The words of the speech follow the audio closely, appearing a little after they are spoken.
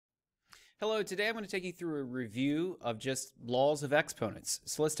Hello, today I'm going to take you through a review of just laws of exponents.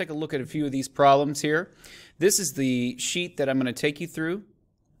 So let's take a look at a few of these problems here. This is the sheet that I'm going to take you through.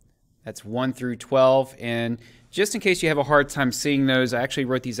 That's 1 through 12, and just in case you have a hard time seeing those, I actually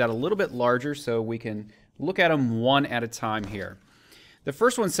wrote these out a little bit larger so we can look at them one at a time here. The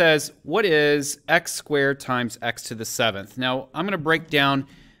first one says, what is x squared times x to the 7th? Now, I'm going to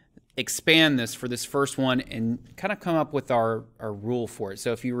expand this for this first one and kind of come up with our rule for it.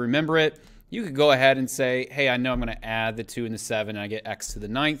 So if you remember it, you could go ahead and say, hey, I know I'm going to add the 2 and the 7 and I get x to the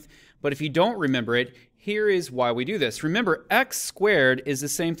 9th. But if you don't remember it, here is why we do this. Remember, x squared is the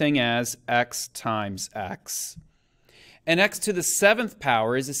same thing as x times x. And x to the 7th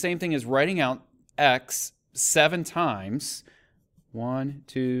power is the same thing as writing out x 7 times. 1,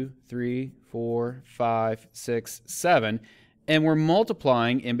 2, 3, 4, 5, 6, 7. And we're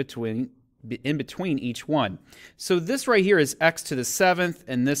multiplying in between each one. So this right here is x to the 7th,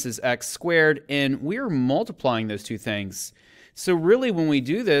 and this is x squared, and we're multiplying those two things. So really when we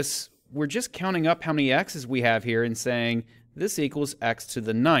do this, we're just counting up how many x's we have here and saying this equals x to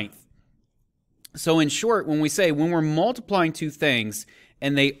the 9th. So in short, when we're multiplying two things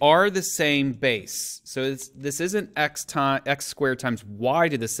and they are the same base, so this isn't x squared times y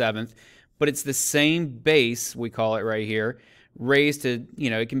to the 7th, but it's the same base, we call it right here, raised to,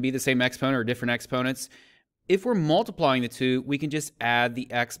 it can be the same exponent or different exponents. If we're multiplying the two, we can just add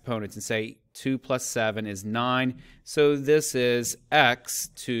the exponents and say 2 plus 7 is 9. So this is x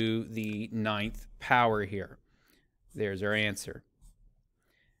to the 9th power here. There's our answer.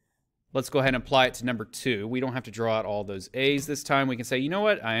 Let's go ahead and apply it to number 2. We don't have to draw out all those a's this time. We can say, you know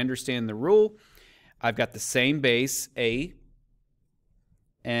what? I understand the rule. I've got the same base, a,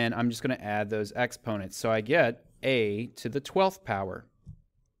 and I'm just going to add those exponents. So I get a to the 12th power.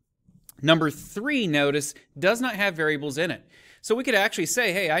 Number 3, notice, does not have variables in it. So we could actually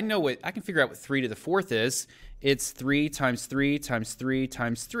say, hey, I can figure out what 3 to the 4th is. It's 3 times 3 times 3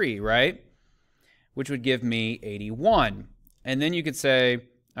 times 3, right? Which would give me 81. And then you could say,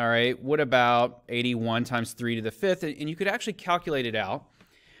 all right, what about 81 times 3 to the 5th? And you could actually calculate it out.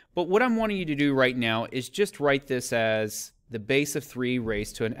 But what I'm wanting you to do right now is just write this as the base of 3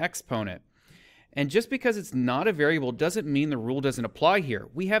 raised to an exponent. And just because it's not a variable doesn't mean the rule doesn't apply here.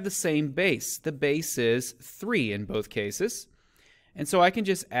 We have the same base. The base is 3 in both cases. And so I can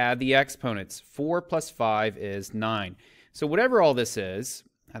just add the exponents. 4 plus 5 is 9. So whatever all this is,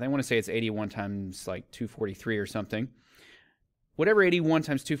 I think I want to say it's 81 times like 243 or something. Whatever 81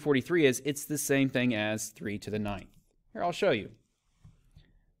 times 243 is, it's the same thing as 3 to the 9th. Here, I'll show you.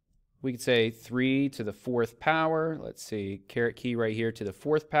 We could say 3 to the 4th power. Let's see, caret key right here to the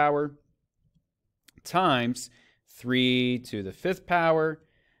 4th power. Times 3 to the 5th power.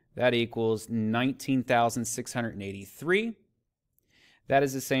 That equals 19,683. That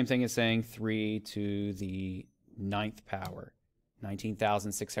is the same thing as saying 3 to the 9th power.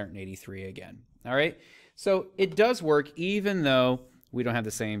 19,683 again. All right? So it does work even though we don't have the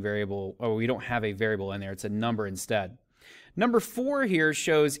same variable, or we don't have a variable in there. It's a number instead. Number 4 here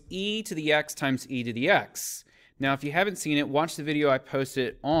shows e to the x times e to the x. Now, if you haven't seen it, watch the video I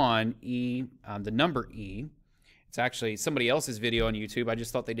posted on the number e. It's actually somebody else's video on YouTube. I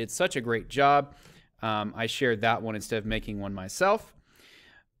just thought they did such a great job. I shared that one instead of making one myself.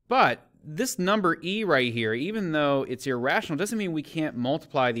 But this number e right here, even though it's irrational, doesn't mean we can't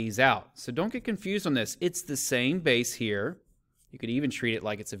multiply these out. So don't get confused on this. It's the same base here. You could even treat it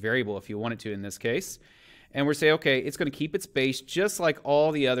like it's a variable if you wanted to in this case. And we're saying, okay, it's going to keep its base just like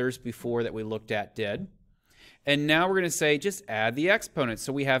all the others before that we looked at did. And now we're going to say just add the exponents.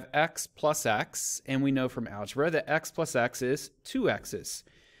 So we have x plus x, and we know from algebra that x plus x is 2x's.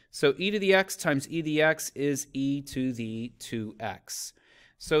 So e to the x times e to the x is e to the 2x.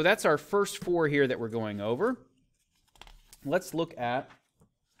 So that's our first 4 here that we're going over. Let's look at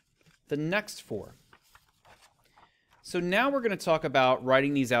the next 4. So now we're going to talk about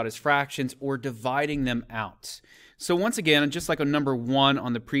writing these out as fractions or dividing them out. So once again, just like on number 1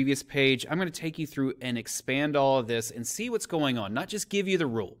 on the previous page, I'm going to take you through and expand all of this and see what's going on, not just give you the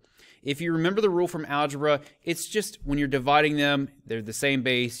rule. If you remember the rule from algebra, it's just when you're dividing them, they're the same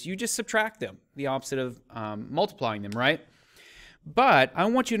base, you just subtract them, the opposite of multiplying them, right? But I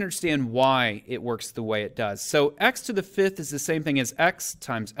want you to understand why it works the way it does. So x to the 5th is the same thing as x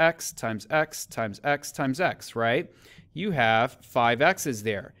times x times x times x times x, right? You have 5 x's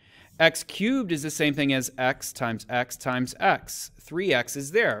there. X cubed is the same thing as x times x times x. 3x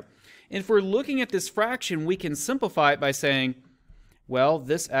is there. And if we're looking at this fraction, we can simplify it by saying, well,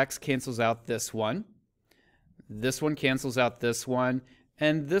 this x cancels out this one cancels out this one,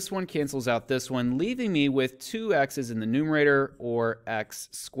 And this one cancels out this one, leaving me with 2x's in the numerator, or x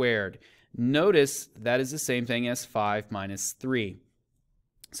squared. Notice that is the same thing as 5 minus 3.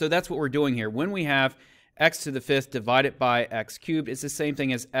 So that's what we're doing here. When we have x to the 5th divided by x cubed, it's the same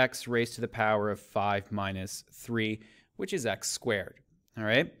thing as x raised to the power of 5 minus 3, which is x squared. All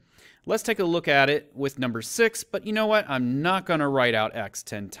right? Let's take a look at it with number 6, but you know what? I'm not going to write out x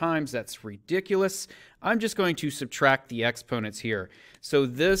 10 times. That's ridiculous. I'm just going to subtract the exponents here. So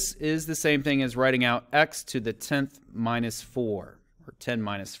this is the same thing as writing out x to the 10th minus 4, or 10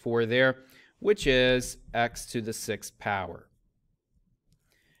 minus 4 there, which is x to the 6th power.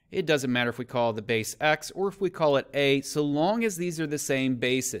 It doesn't matter if we call the base x or if we call it a, so long as these are the same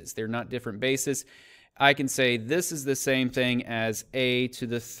bases. They're not different bases. I can say this is the same thing as a to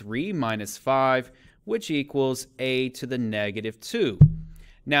the 3 minus 5, which equals a to the negative 2.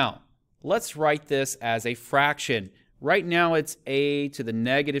 Now, let's write this as a fraction. Right now, it's a to the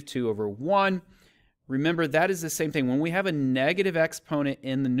negative 2 over 1. Remember, that is the same thing. When we have a negative exponent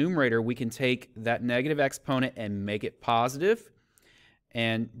in the numerator, we can take that negative exponent and make it positive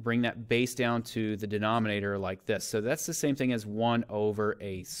and bring that base down to the denominator like this. So that's the same thing as 1 over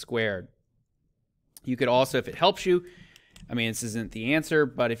a squared. You could also, if it helps you, I mean, this isn't the answer,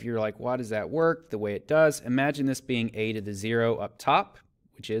 but if you're like, why does that work the way it does? Imagine this being a to the 0 up top,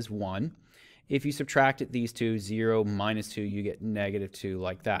 which is 1. If you subtracted these two, 0 minus 2, you get negative 2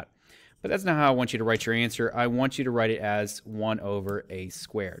 like that. But that's not how I want you to write your answer. I want you to write it as 1 over a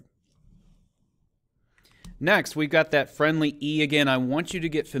squared. Next, we've got that friendly e again. I want you to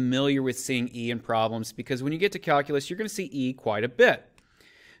get familiar with seeing e in problems, because when you get to calculus, you're going to see e quite a bit.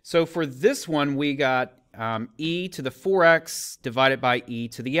 So for this one, we got e to the 4x divided by e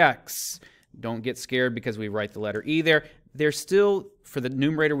to the x. Don't get scared because we write the letter e there. There's still, for the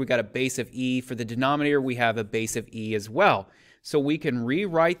numerator, we got a base of e. For the denominator, we have a base of e as well. So we can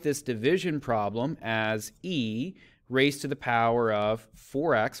rewrite this division problem as e raised to the power of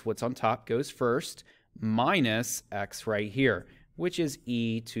 4x, what's on top goes first, minus x right here, which is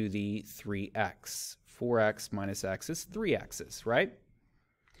e to the 3x. 4x minus x is 3x's, right?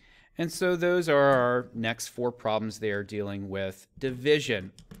 And so those are our next 4 problems there dealing with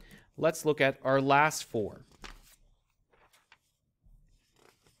division. Let's look at our last 4.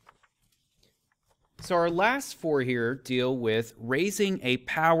 So our last 4 here deal with raising a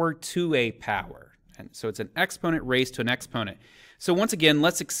power to a power. And so it's an exponent raised to an exponent. So once again,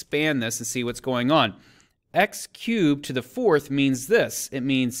 let's expand this and see what's going on. X cubed to the 4th means this. It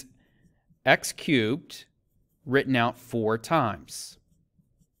means x cubed written out 4 times.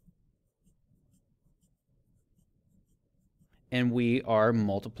 And we are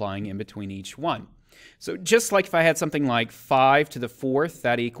multiplying in between each one. So just like if I had something like 5 to the 4th,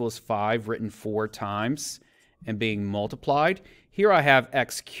 that equals 5 written 4 times and being multiplied. Here I have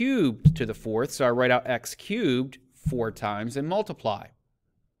x cubed to the 4th, so I write out x cubed 4 times and multiply.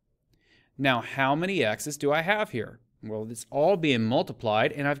 Now, how many x's do I have here? Well, it's all being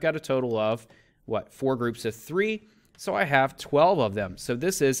multiplied, and I've got a total of, what, 4 groups of 3, so I have 12 of them. So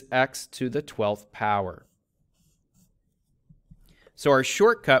this is x to the 12th power. So our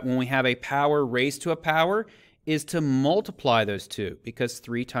shortcut when we have a power raised to a power is to multiply those two, because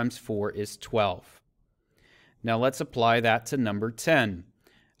 3 times 4 is 12. Now let's apply that to number 10.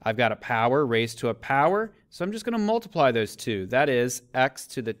 I've got a power raised to a power, so I'm just going to multiply those two. That is x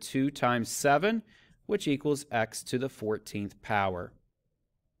to the 2 times 7, which equals x to the 14th power.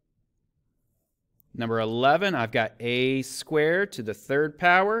 Number 11, I've got a squared to the 3rd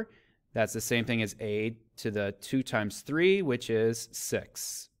power. That's the same thing as a to the 2 times 3, which is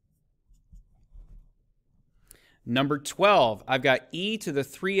 6. Number 12, I've got e to the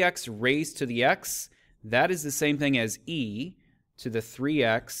 3x raised to the x. That is the same thing as e to the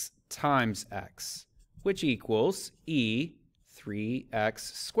 3x times x, which equals e 3x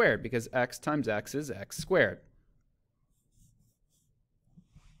squared, because x times x is x squared.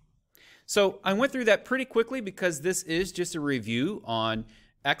 So I went through that pretty quickly because this is just a review on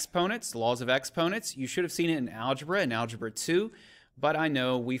exponents, laws of exponents. You should have seen it in Algebra 2, but I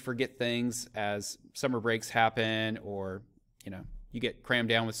know we forget things as summer breaks happen, or you get crammed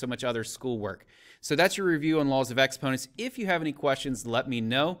down with so much other schoolwork. So that's your review on laws of exponents. If you have any questions, let me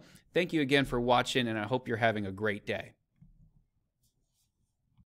know. Thank you again for watching, and I hope you're having a great day.